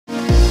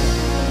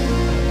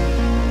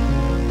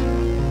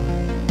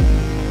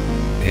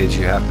Did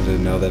you happen to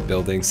know that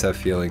buildings have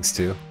feelings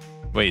too?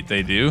 Wait,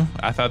 they do?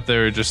 I thought they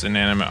were just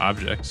inanimate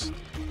objects.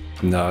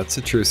 No, it's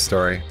a true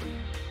story.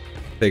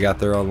 They got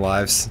their own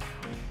lives.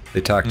 They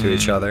talk to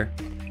each other.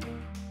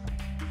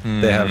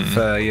 They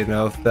have, you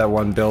know, that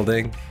one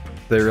building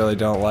they really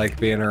don't like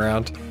being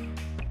around.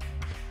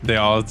 They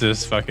all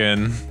just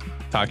fucking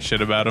talk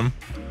shit about them.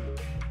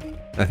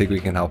 I think we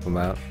can help them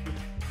out.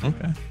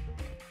 Okay.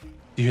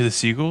 Do you hear the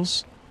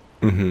seagulls?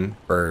 Mm-hmm.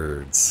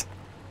 Birds.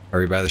 Are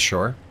we by the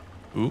shore?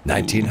 Ooh.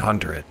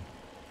 1900.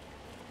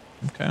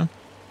 Okay.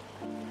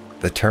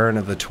 The turn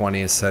of the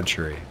 20th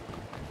century.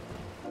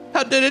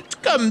 How did it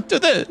come to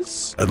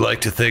this? I'd like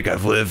to think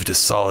I've lived a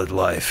solid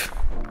life.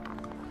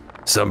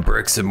 Some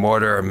bricks and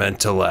mortar are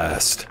meant to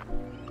last.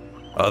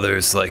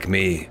 Others, like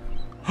me,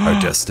 are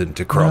destined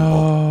to crumble.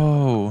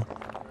 Oh.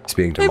 It's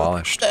being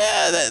demolished.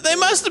 They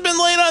must have been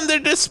late on their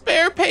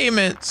despair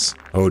payments.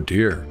 Oh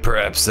dear.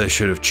 Perhaps I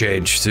should have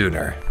changed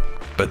sooner.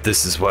 But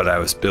this is what I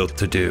was built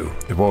to do.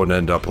 It won't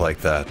end up like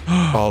that.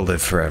 I'll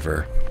live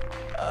forever.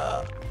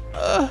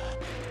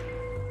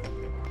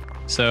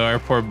 So our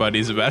poor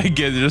buddy's about to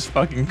get just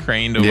fucking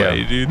craned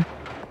away, dude.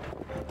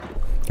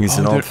 He's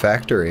an old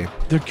factory.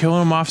 They're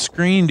killing him off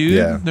screen, dude.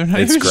 Yeah, They're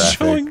not it's even graphic.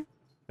 showing.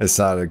 It's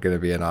not going to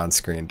be an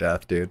on-screen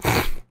death, dude.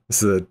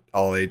 This is an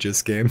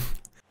all-ages game.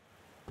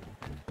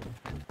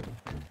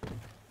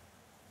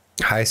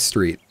 High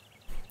Street,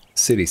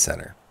 City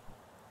Center.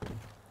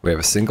 We have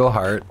a single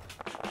heart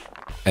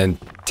and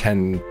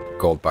 10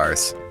 gold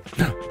bars.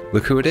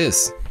 Look who it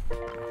is.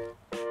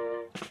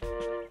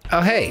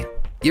 Oh, hey.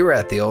 You were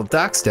at the old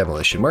docks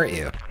demolition, weren't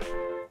you?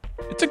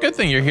 It's a good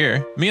thing you're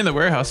here. Me and the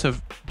warehouse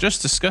have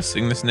just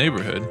discussing this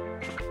neighborhood.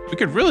 We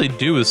could really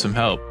do with some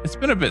help. It's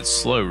been a bit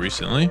slow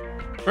recently.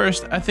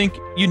 First, I think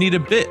you need a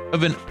bit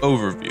of an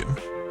overview.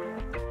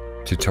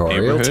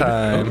 Tutorial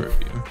time.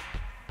 Overview.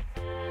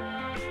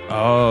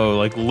 Oh,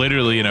 like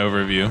literally an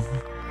overview.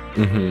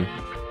 Mm-hmm.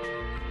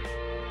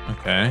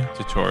 Okay,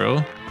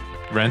 tutorial.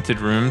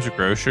 Rented rooms,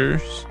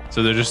 grocers.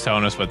 So they're just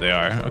telling us what they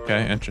are.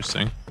 Okay,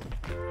 interesting.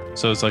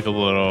 So it's like a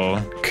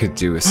little... Could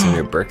do with some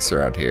new bricks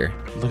around here.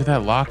 Look at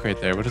that lock right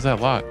there. What is that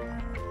lock?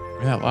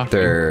 Look at that lock.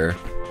 They're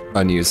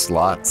unused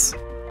lots.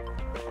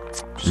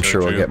 I'm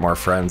sure we'll get more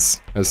friends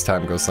as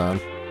time goes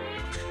on.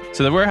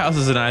 So the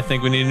warehouses and I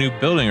think we need a new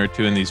building or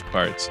two in these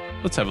parts.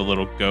 Let's have a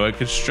little go at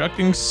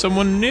constructing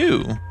someone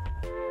new.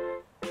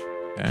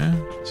 Okay,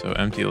 so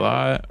empty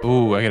lot.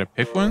 Ooh, I gotta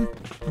pick one?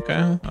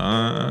 Okay,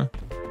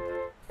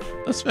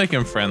 let's make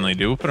him friendly,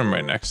 dude. We'll put him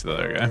right next to the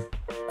other guy.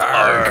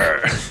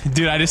 Arrgh.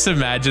 Dude, I just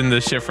imagine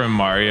the shit from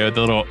Mario, the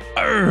little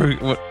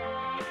arrgh.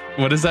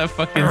 What is that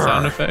fucking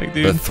sound effect,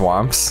 dude? The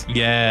thwomps?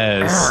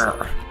 Yes.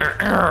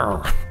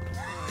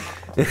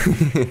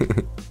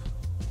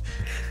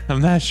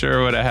 I'm not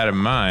sure what I had in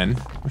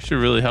mind. We should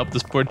really help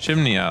this poor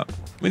chimney out.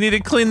 We need to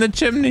clean the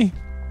chimney.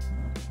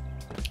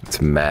 It's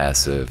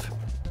massive.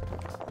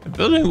 The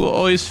building will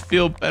always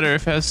feel better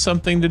if it has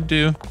something to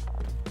do.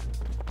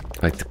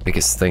 Like the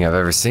biggest thing I've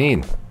ever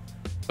seen.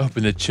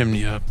 Open the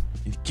chimney up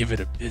and give it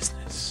a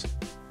business.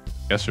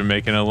 Guess we're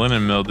making a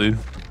linen mill, dude.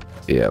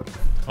 Yep.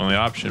 Only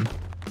option.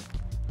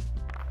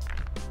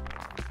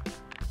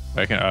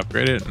 I can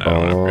upgrade it? No, I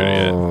don't upgrade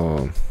it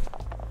yet.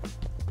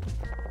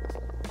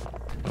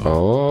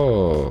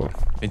 Oh.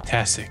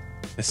 Fantastic.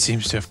 That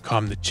seems to have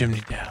calmed the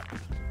chimney down.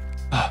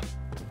 Ah,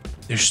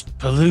 there's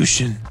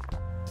pollution.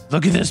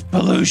 Look at this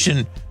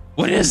pollution.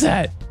 What is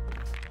that?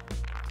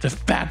 The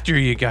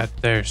factory you got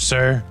there,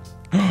 sir.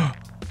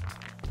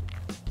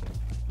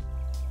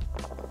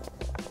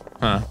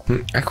 Huh.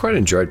 I quite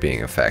enjoyed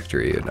being a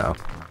factory, you know.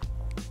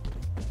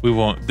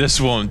 This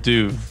won't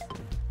do.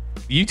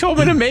 You told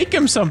me to make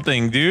him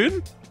something,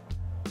 dude.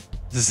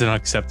 This is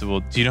unacceptable.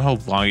 Do you know how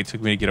long it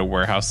took me to get a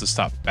warehouse to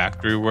stop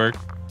factory work?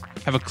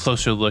 Have a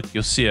closer look.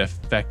 You'll see a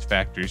effect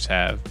factories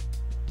have.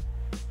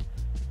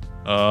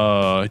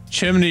 Oh,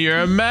 chimney, you're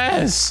a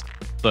mess.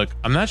 Look,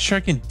 I'm not sure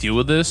I can deal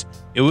with this.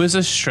 It was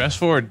a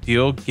stressful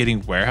ordeal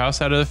getting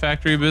warehouse out of the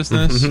factory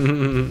business.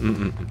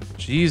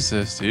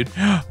 Jesus, dude.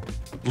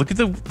 Look at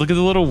the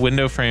little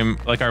window frame,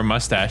 like our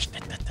mustache.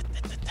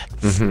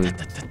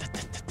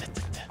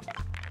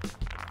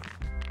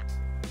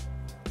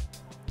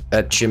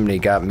 That chimney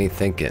got me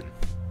thinking.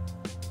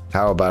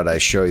 How about I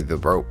show you the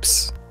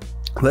ropes?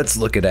 Let's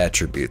look at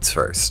attributes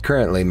first.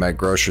 Currently, my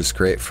grocers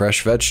create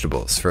fresh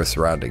vegetables for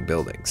surrounding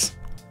buildings.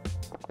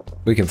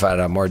 We can find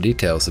out more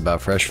details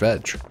about fresh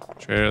veg.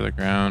 Straight out of the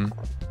ground.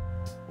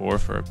 4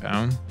 for a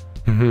pound.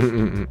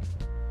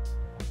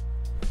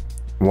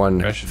 One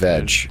Fresh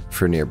veg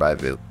for nearby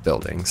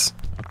buildings.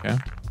 Okay.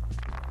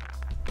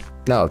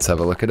 Now let's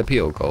have a look at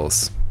appeal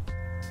goals.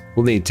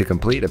 We'll need to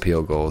complete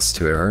appeal goals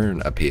to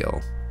earn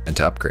appeal and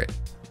to upgrade.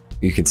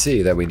 You can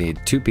see that we need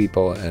 2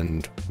 people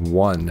and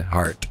 1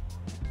 heart.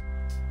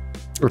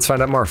 Let's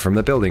find out more from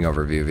the building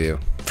overview view.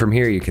 From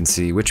here you can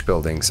see which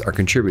buildings are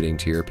contributing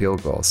to your appeal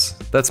goals.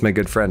 That's my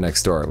good friend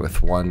next door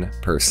with 1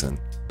 person.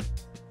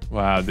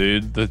 Wow,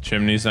 dude, the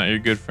chimney's not your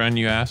good friend,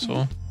 you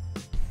asshole.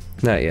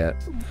 Not yet.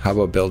 How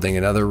about building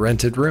another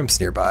rented rooms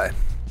nearby?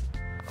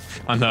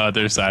 on the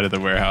other side of the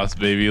warehouse,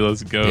 baby.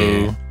 Let's go.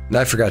 Yeah. And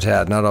I forgot to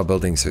add, not all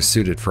buildings are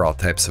suited for all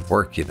types of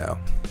work, you know.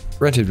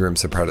 Rented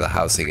rooms are part of the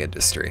housing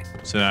industry.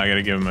 So now I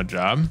gotta give him a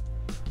job.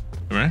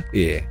 Come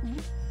Yeah.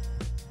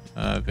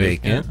 here.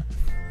 Vacant.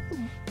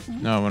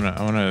 No,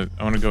 I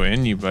wanna go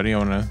in you, buddy. I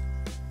wanna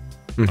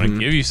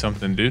give you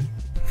something, dude.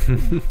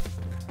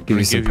 Give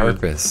you some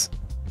purpose.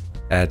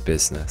 Add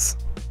business.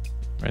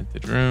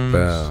 Rented rooms.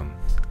 Boom.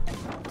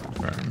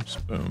 Firms.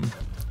 Boom.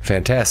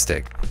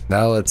 Fantastic.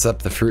 Now let's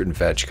up the fruit and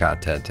veg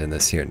content in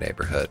this here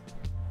neighborhood.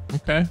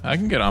 Okay, I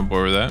can get on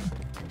board with that.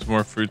 Some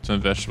more fruits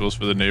and vegetables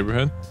for the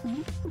neighborhood.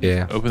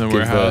 Yeah. Open the Give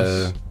warehouse.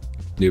 The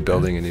new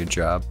building a new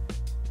job.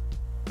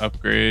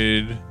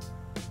 Upgrade.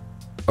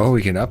 Oh,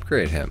 we can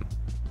upgrade him.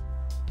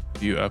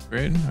 View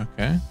upgrade.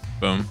 Okay.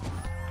 Boom.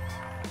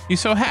 He's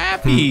so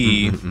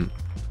happy.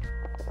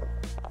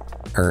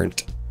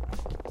 Earned.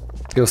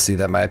 You'll see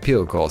that my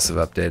appeal goals have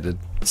updated.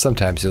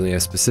 Sometimes you'll need a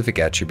specific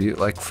attribute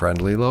like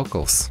friendly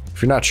locals.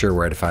 If you're not sure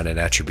where to find an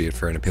attribute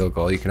for an appeal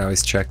goal, you can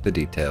always check the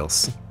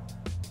details.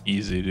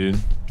 Easy, dude.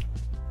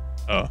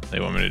 Oh, they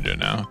want me to do it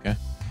now. Okay.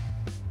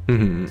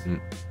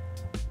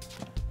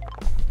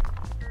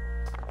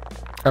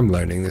 I'm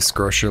learning this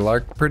grocer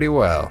lark pretty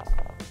well.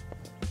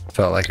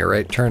 Felt like a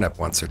right turnip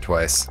once or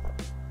twice.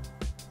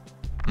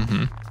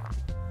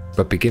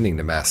 But beginning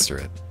to master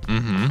it.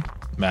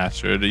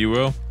 Master it, you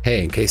will.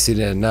 Hey, in case you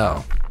didn't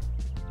know.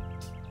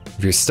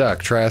 If you're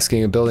stuck, try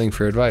asking a building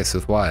for advice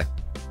with why.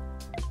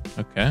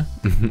 Okay.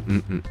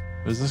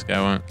 What does this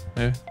guy want?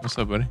 Hey, what's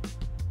up, buddy?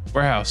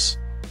 Warehouse.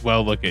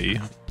 Well, look at you.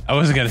 I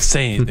wasn't gonna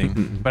say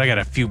anything, but I got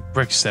a few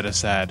bricks set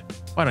aside.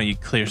 Why don't you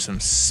clear some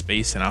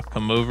space and I'll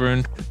come over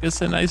and cook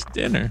us a nice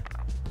dinner?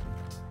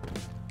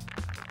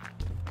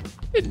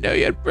 Didn't know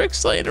you had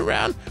bricks laying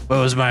around. What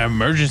was my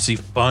emergency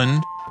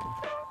fund?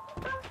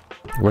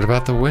 What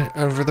about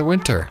over the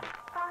winter?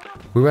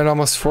 We went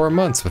almost 4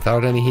 months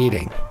without any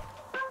heating.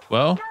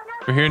 Well,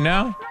 we're here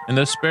now, and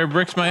those spare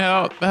bricks might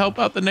help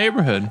out the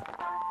neighborhood.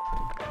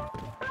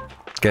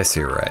 Guess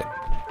you're right.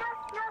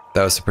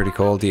 That was a pretty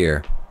cold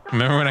year.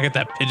 Remember when I got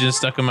that pigeon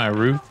stuck in my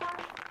roof?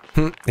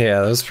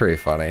 Yeah, that was pretty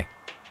funny.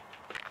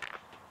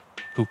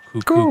 Coo,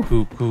 coo, coo,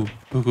 coo, coo,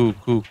 coo,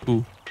 coo,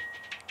 coo.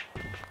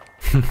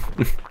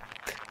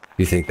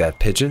 You think that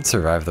pigeon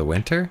survived the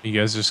winter? You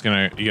guys just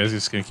gonna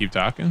keep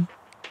talking?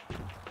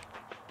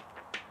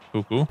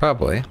 Cool, cool.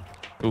 Probably.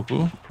 Cool,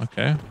 cool.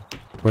 Okay.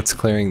 What's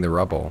clearing the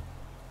rubble?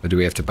 Or do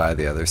we have to buy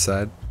the other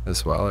side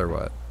as well, or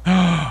what?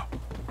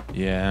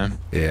 Yeah.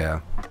 Yeah.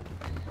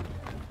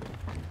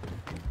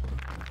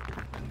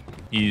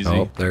 Easy.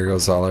 Oh, there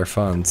goes all our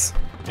funds.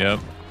 Yep.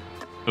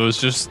 It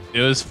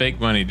was fake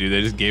money, dude.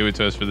 They just gave it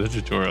to us for the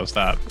tutorial.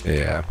 Stop.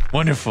 Yeah.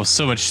 Wonderful.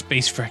 So much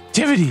space for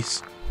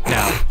activities.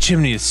 Now,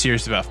 Chimney is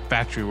serious about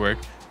factory work.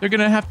 They're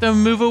gonna have to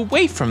move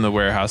away from the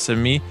warehouse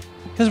and me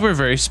because we're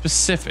very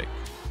specific.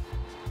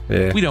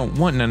 Yeah. We don't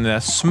want none of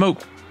that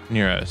smoke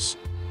near us.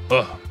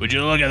 Oh, would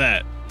you look at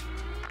that?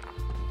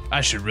 I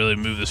should really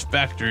move this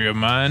factory of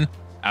mine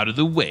out of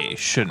the way,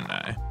 shouldn't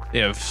I?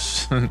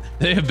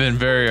 They have been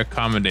very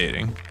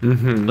accommodating.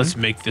 Let's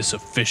make this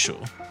official.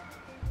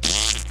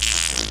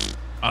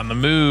 On the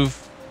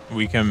move,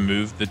 we can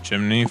move the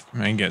chimney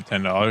and get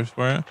 $10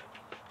 for it.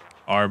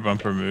 Our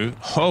bumper move.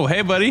 Oh,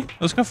 hey, buddy.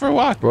 Let's go for a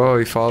walk. Whoa,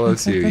 he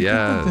follows you.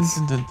 Yes.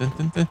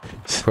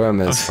 Put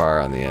him as far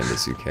on the end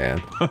as you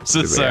can. I'm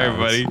so sorry,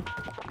 buddy.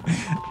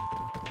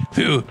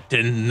 Whew,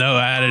 didn't know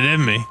I had it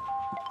in me.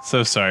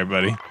 So sorry,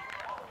 buddy.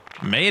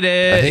 Made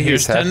it. I think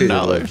Here's he's happy $10.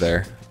 to live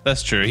there.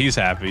 That's true. He's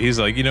happy. He's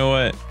like, you know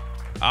what?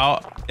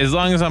 As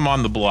long as I'm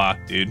on the block,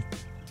 dude.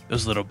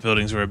 Those little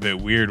buildings were a bit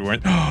weird,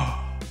 weren't they?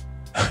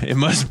 It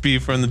must be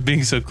from the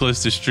being so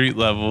close to street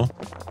level.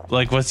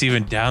 Like, what's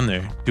even down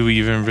there? Do we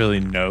even really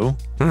know?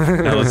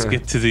 Now let's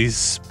get to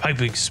these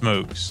piping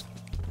smokes.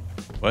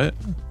 What?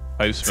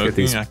 Pipe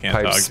smoking? I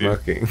can't talk,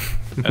 smoking.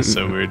 Dude. That's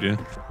so weird, dude.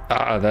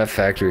 Ah, that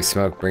factory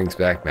smoke brings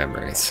back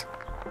memories.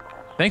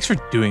 Thanks for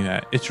doing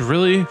that. It's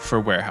really for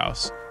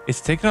warehouse.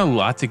 It's taken a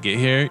lot to get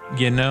here,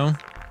 you know?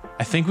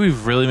 I think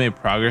we've really made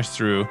progress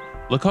through.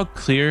 Look how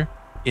clear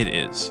it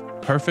is.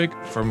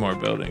 Perfect for more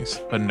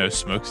buildings, but no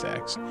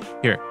smokestacks.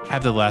 Here,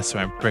 have the last of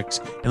my bricks,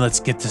 and let's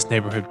get this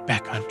neighborhood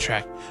back on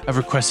track. I've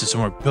requested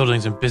some more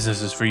buildings and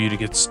businesses for you to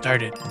get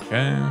started.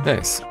 Okay.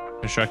 Nice.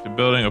 Construct a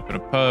building, open a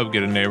pub,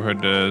 get a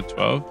neighborhood to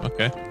 12.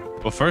 Okay.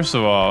 Well, first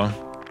of all,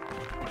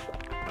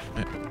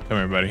 come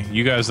here, buddy.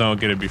 You guys don't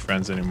get to be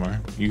friends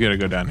anymore. You gotta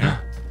go down here.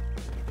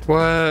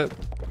 What?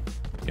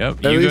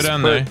 Yep, you go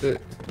down there.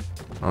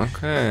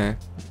 Okay.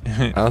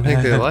 I don't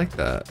think they like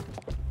that.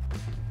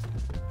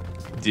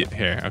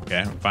 Here,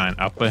 okay, fine.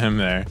 I'll put him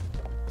there.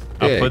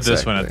 I'll put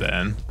this one at the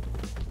end.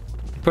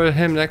 Put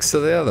him next to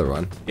the other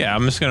one. Yeah,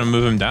 I'm just gonna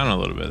move him down a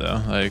little bit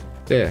though. Like.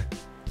 Yeah.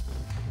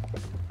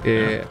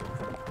 Yeah.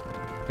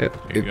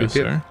 Yep. Here you go,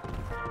 sir.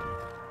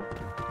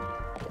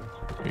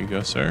 Here you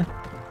go, sir.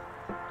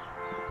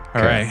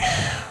 All right.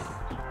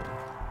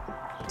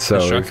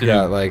 So we've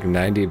got like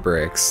 90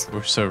 bricks.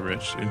 We're so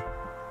rich, dude.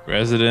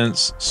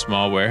 Residence,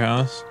 small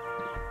warehouse.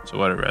 So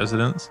what a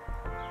residence?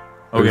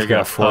 Oh, We've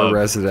got 4 pub.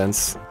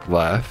 residents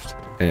left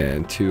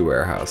and 2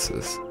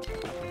 warehouses.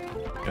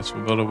 Guess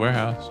we'll build a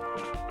warehouse.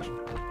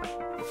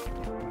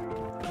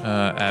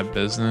 Add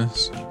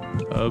business.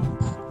 Pub.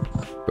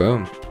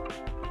 Boom.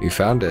 You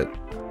found it.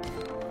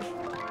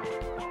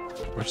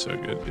 We're so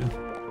good, dude.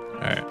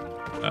 Alright.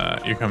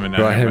 You're coming down.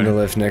 You want here, him to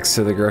buddy. live next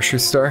to the grocery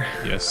store?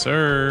 Yes,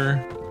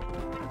 sir.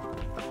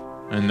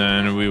 And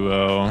then we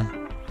will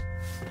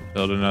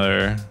build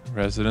another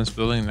residence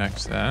building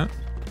next to that,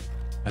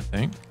 I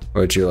think.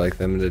 What would you like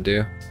them to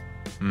do?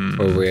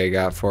 What we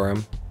got for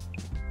them?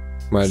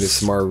 Want to do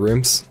some more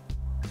rooms?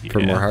 For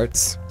more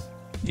hearts?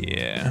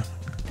 Yeah.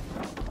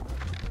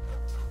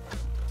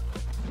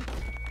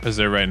 Because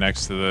they're right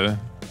next to the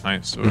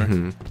pint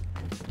store.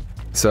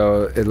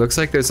 So it looks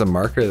like there's a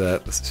marker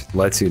that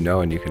lets you know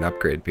when you can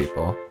upgrade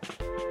people.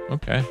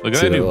 Okay. Look at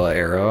See that the dude. little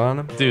arrow on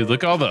them? Dude,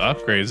 look at all the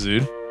upgrades,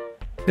 dude.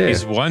 Yeah.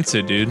 He's wants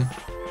it, dude.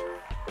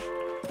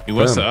 He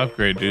wants to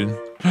upgrade, dude.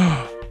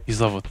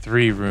 He's level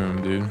 3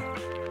 room, dude.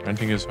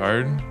 Renting is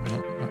hard.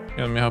 Yeah,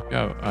 let me help you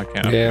out. I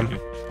can't upgrade you.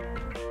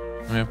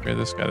 Let me upgrade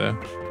this guy, though.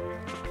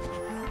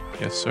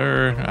 Yes,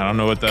 sir. I don't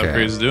know what the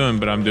upgrade's doing,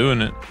 but I'm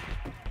doing it.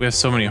 We have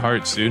so many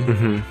hearts,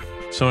 dude.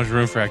 So much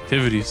room for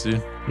activities,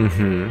 dude.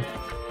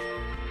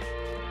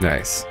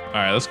 Nice. All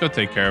right, let's go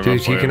take care of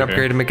Dude, you can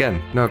upgrade him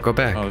again. No, go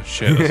back. Oh,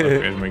 shit. Let's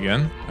upgrade him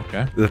again.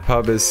 Okay. The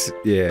pub is,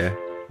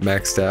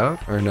 maxed out?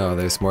 Or no,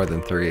 there's more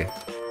than 3.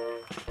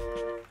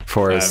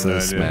 4 is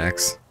this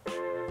max.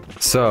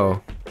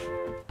 So,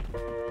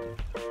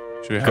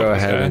 should we help go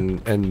this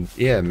ahead guy?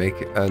 and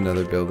make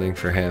another building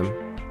for him.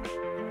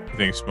 You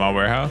think small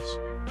warehouse?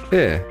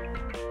 Yeah.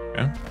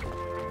 Okay.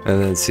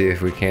 And then see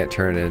if we can't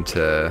turn it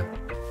into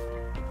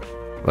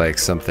like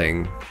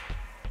something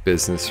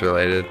business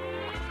related.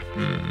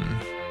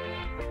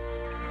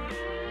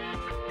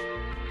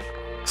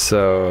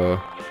 So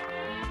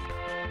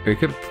we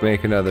could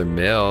make another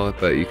mill,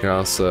 but you can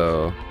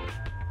also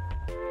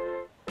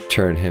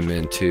turn him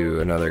into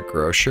another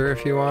grocer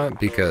if you want,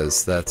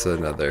 because that's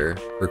another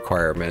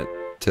requirement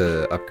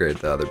to upgrade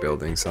the other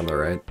buildings on the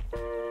right.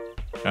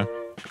 Okay.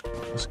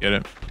 Let's get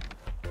it.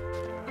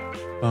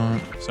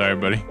 Sorry,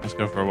 buddy. Let's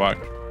go for a walk.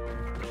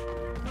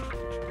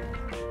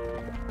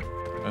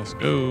 Let's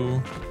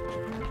go.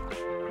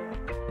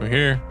 We're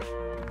here.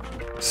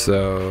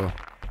 So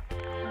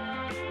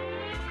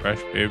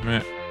Fresh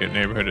pavement. Get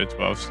neighborhood at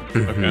 12.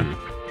 Okay.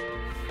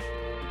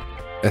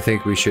 I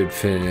think we should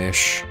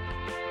finish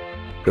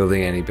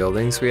building any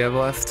buildings we have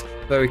left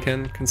that we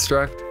can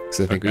construct.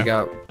 Because I think we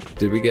got...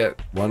 Did we get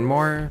 1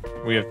 more?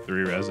 We have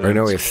 3 residents. Or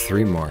no, we have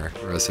 3 more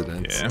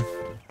residents. Yeah.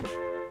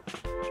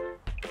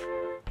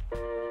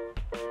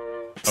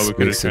 Oh, we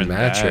could have Mix and turned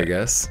match, that. I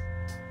guess.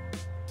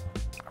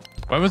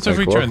 What happens if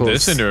we turn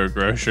this into a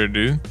grocer,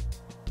 dude?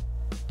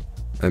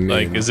 I mean,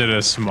 Like, is it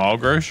a small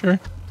grocer?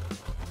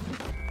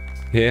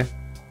 yeah.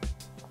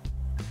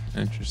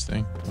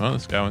 Interesting. Well,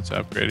 this guy wants to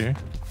upgrade here.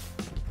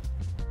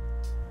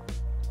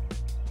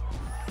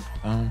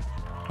 Bum,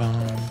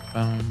 bum,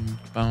 bum,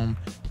 bum,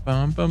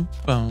 bum, bum,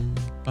 bum,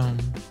 bum,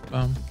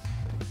 bum.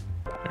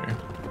 Here,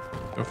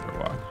 go for a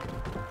walk.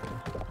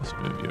 Let's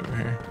move you over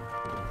here.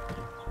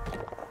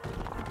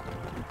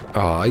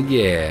 Oh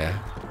yeah.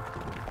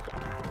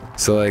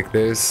 So like,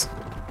 there's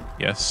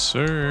Yes,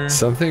 sir.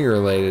 something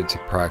related to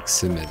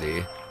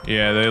proximity.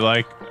 Yeah, they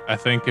like. I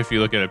think if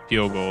you look at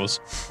appeal goals.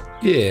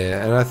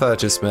 Yeah, and I thought it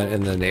just meant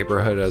in the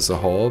neighborhood as a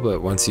whole,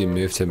 but once you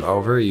moved him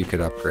over, you could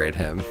upgrade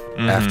him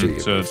after you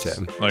so moved it's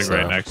him. like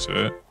right next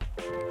to it.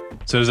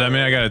 So does that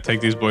mean I gotta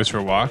take these boys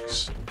for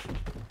walks?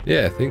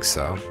 Yeah, I think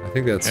so. I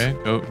think that's Okay,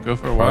 go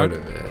for a part walk.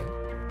 of it.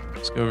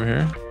 Let's go over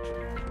here.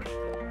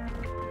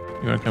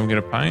 You wanna come get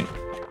a pint?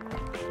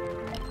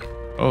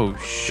 Oh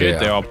shit,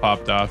 they all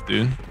popped off,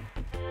 dude.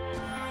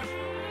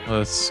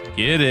 Let's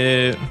get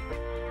it.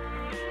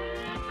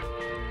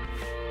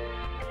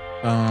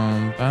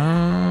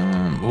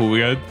 Oh,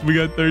 we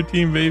got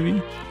 13,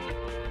 baby.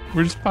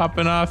 We're just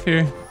popping off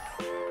here.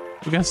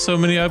 We got so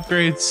many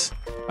upgrades.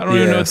 I don't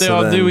even know what they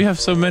all do. We have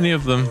so many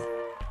of them.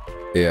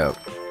 Yeah.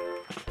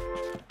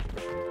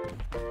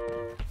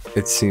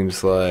 It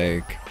seems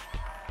like...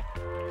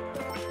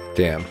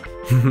 Damn.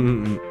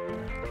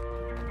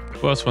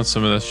 Who else wants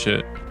some of this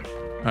shit?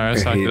 All right,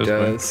 let's talk He to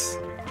this does.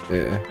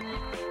 Yeah.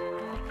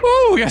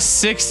 Woo, we got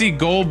 60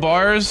 gold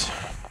bars.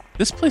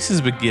 This place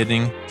is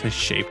beginning to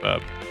shape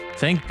up.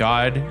 Thank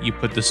God you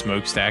put the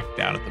smokestack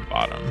down at the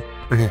bottom.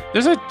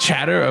 There's a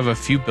chatter of a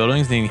few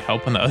buildings needing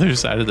help on the other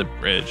side of the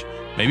bridge.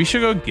 Maybe you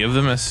should go give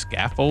them a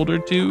scaffold or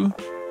two.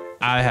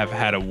 I have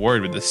had a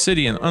word with the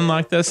city and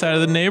unlocked that side of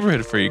the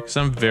neighborhood for you because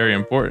I'm very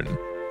important.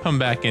 Come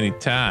back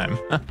anytime.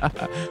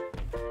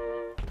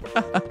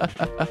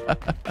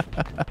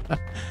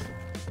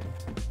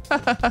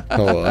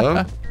 Hello?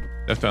 I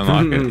have to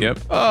unlock it. Yep.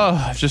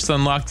 Oh, I've just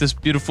unlocked this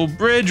beautiful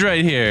bridge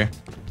right here.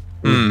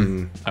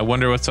 I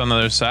wonder what's on the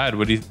other side.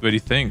 What do you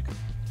think?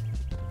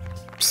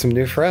 Some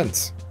new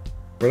friends.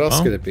 What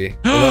else could it be?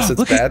 Unless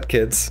it's bad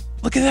kids.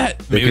 Look at that.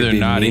 They Maybe could they're be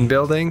naughty. mean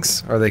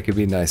buildings, or they could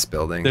be nice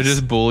buildings. They're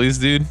just bullies,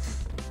 dude.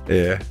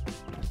 Yeah.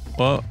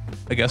 Well,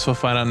 I guess we'll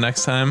find out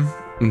next time.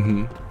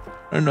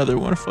 Another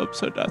wonderful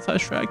episode of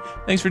DotSlashFrag.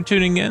 Thanks for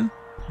tuning in.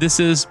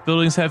 This is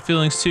Buildings Have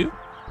Feelings Too.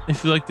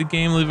 If you like the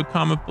game, leave a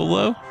comment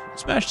below.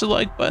 Smash the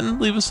like button,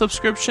 leave a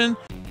subscription,